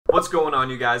What's going on,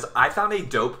 you guys? I found a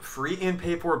dope free and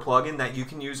paid for plugin that you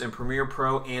can use in Premiere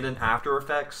Pro and in After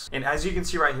Effects. And as you can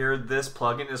see right here, this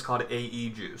plugin is called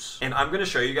AEJuice. And I'm going to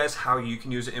show you guys how you can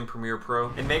use it in Premiere Pro.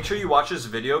 And make sure you watch this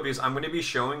video because I'm going to be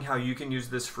showing how you can use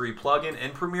this free plugin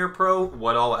in Premiere Pro,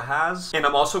 what all it has. And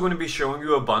I'm also going to be showing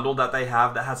you a bundle that they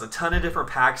have that has a ton of different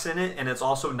packs in it, and it's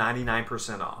also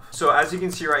 99% off. So as you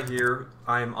can see right here,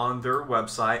 I'm on their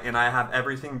website and I have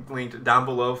everything linked down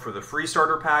below for the free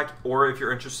starter pack, or if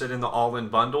you're interested in the all-in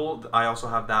bundle, I also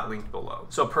have that linked below.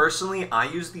 So personally, I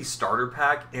use the starter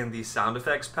pack and the sound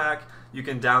effects pack. You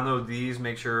can download these,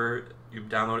 make sure you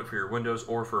download it for your Windows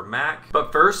or for Mac.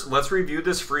 But first, let's review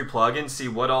this free plugin, see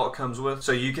what all it comes with,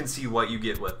 so you can see what you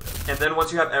get with it. And then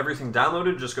once you have everything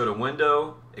downloaded, just go to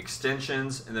Window,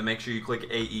 Extensions, and then make sure you click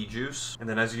AEJuice. And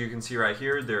then as you can see right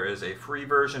here, there is a free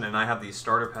version, and I have the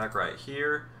starter pack right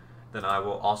here. Then I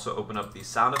will also open up the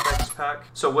sound effects pack.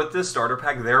 So with this starter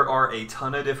pack, there are a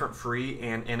ton of different free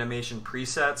and animation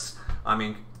presets. I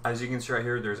mean, as you can see right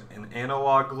here, there's an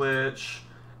analog glitch.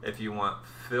 If you want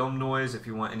film noise, if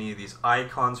you want any of these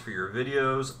icons for your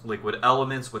videos, liquid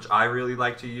elements, which I really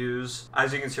like to use.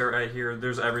 As you can see right here,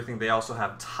 there's everything. They also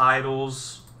have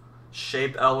titles,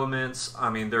 shape elements. I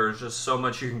mean, there's just so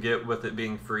much you can get with it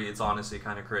being free. It's honestly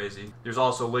kind of crazy. There's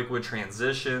also liquid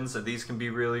transitions, and these can be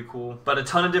really cool. But a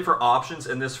ton of different options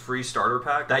in this free starter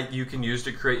pack that you can use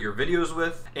to create your videos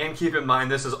with. And keep in mind,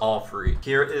 this is all free.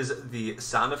 Here is the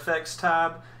sound effects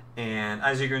tab. And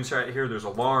as you can see right here, there's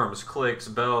alarms, clicks,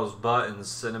 bells, buttons,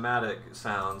 cinematic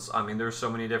sounds. I mean, there's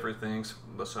so many different things.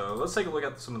 So let's take a look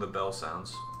at some of the bell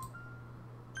sounds.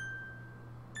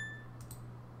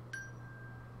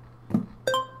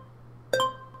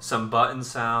 Some button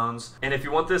sounds. And if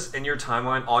you want this in your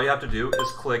timeline, all you have to do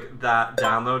is click that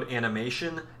download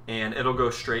animation and it'll go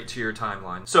straight to your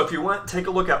timeline. So if you want, take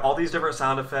a look at all these different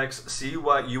sound effects, see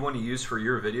what you want to use for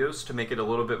your videos to make it a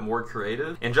little bit more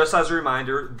creative. And just as a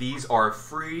reminder, these are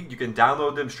free. You can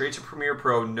download them straight to Premiere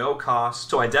Pro, no cost.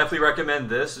 So I definitely recommend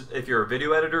this if you're a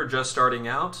video editor just starting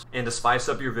out and to spice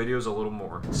up your videos a little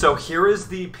more. So here is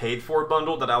the paid for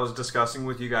bundle that I was discussing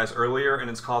with you guys earlier, and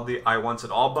it's called the I Want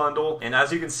It All bundle. And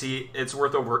as you can see, it's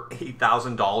worth over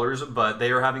 $8,000, but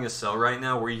they are having a sale right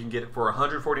now where you can get it for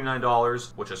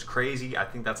 $149, which is crazy. I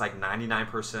think that's like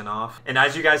 99% off. And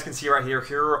as you guys can see right here,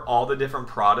 here are all the different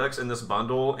products in this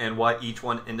bundle and what each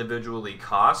one individually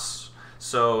costs.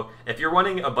 So if you're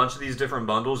running a bunch of these different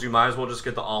bundles, you might as well just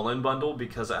get the all-in bundle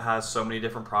because it has so many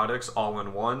different products all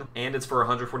in one, and it's for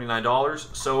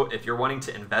 $149. So if you're wanting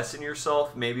to invest in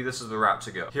yourself, maybe this is the route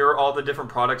to go. Here are all the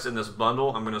different products in this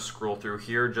bundle. I'm going to scroll through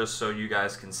here just so you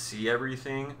guys can see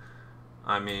everything.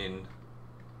 I mean,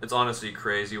 it's honestly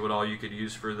crazy what all you could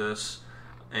use for this.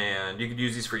 And you could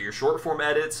use these for your short form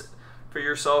edits for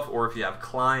yourself, or if you have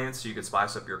clients, you could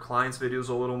spice up your clients' videos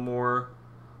a little more.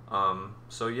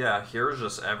 So yeah, here's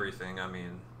just everything. I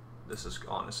mean, this is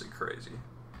honestly crazy.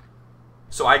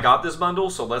 So I got this bundle,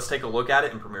 so let's take a look at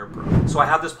it in Premiere Pro. So I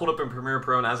have this pulled up in Premiere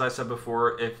Pro, and as I said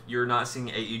before, if you're not seeing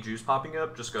AEJuice popping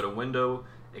up, just go to Window,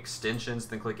 Extensions,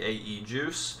 then click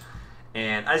AEJuice.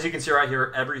 And as you can see right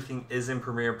here, everything is in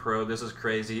Premiere Pro. This is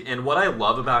crazy. And what I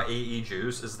love about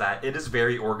AEJuice is that it is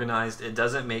very organized. It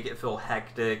doesn't make it feel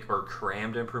hectic or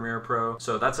crammed in Premiere Pro.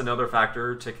 So that's another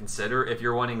factor to consider if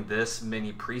you're wanting this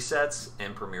many presets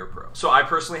in Premiere Pro. So I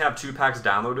personally have 2 packs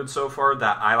downloaded so far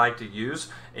that I like to use.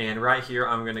 And right here,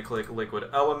 I'm going to click Liquid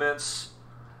Elements.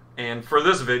 And for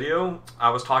this video, I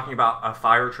was talking about a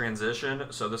fire transition.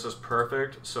 So this is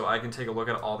perfect. So I can take a look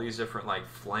at all these different like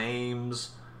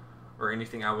flames or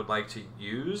anything I would like to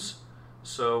use.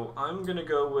 So I'm gonna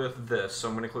go with this. So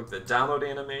I'm gonna click the download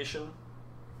animation,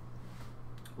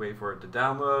 wait for it to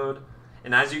download.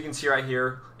 And as you can see right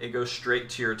here, it goes straight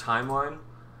to your timeline.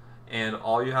 And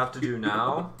all you have to do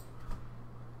now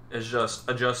is just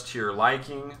adjust to your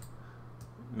liking,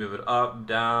 move it up,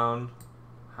 down,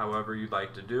 however you'd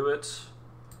like to do it.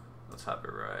 Let's have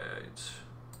it right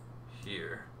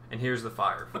here. And here's the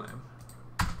fire flame.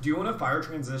 Do you want a fire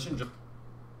transition?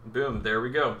 Boom, there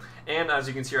we go. And as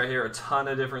you can see right here, a ton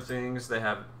of different things. They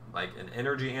have like an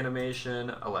energy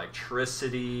animation,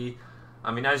 electricity. I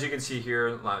mean, as you can see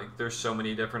here, like there's so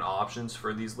many different options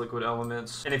for these liquid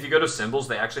elements. And if you go to symbols,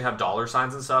 they actually have dollar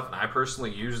signs and stuff. And I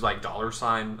personally use like dollar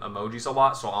sign emojis a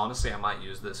lot. So honestly, I might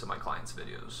use this in my clients'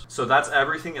 videos. So that's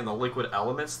everything in the liquid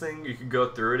elements thing. You can go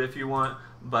through it if you want.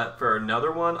 But for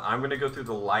another one, I'm going to go through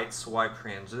the light swipe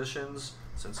transitions,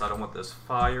 since I don't want this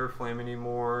fire flame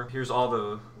anymore. Here's all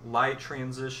the light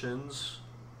transitions.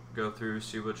 Go through,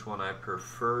 see which one I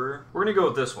prefer. We're gonna go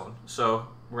with this one. So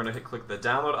we're gonna click the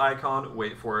download icon,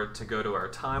 wait for it to go to our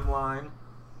timeline.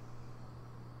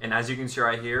 And as you can see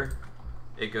right here,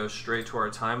 it goes straight to our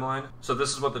timeline. So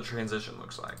this is what the transition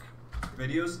looks like.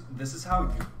 Videos, this is how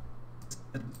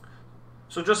you...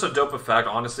 So just a dope effect.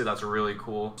 Honestly, that's really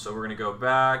cool. So we're gonna go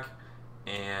back,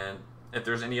 and if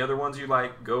there's any other ones you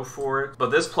like, go for it.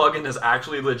 But this plugin is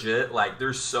actually legit. Like,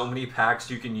 there's so many packs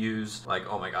you can use. Like,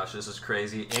 oh my gosh, this is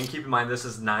crazy. And keep in mind, this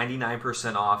is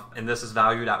 99% off, and this is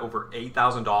valued at over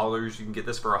 $8,000. You can get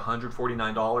this for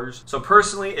 $149. So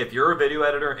personally, if you're a video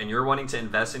editor and you're wanting to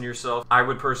invest in yourself, I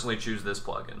would personally choose this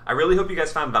plugin. I really hope you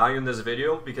guys found value in this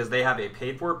video because they have a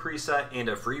paid for preset and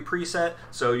a free preset.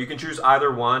 So you can choose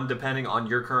either one depending on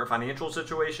your current financial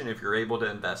situation if you're able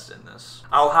to invest in this.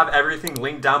 I'll have everything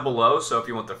linked down below. So if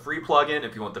you want the free plugin,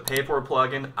 if you want the paid for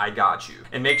plugin, I got you.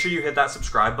 And make sure you hit that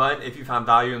subscribe button if you found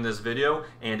value in this video.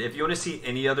 And if you want to see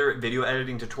any other video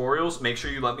editing tutorials, make sure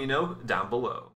you let me know down below.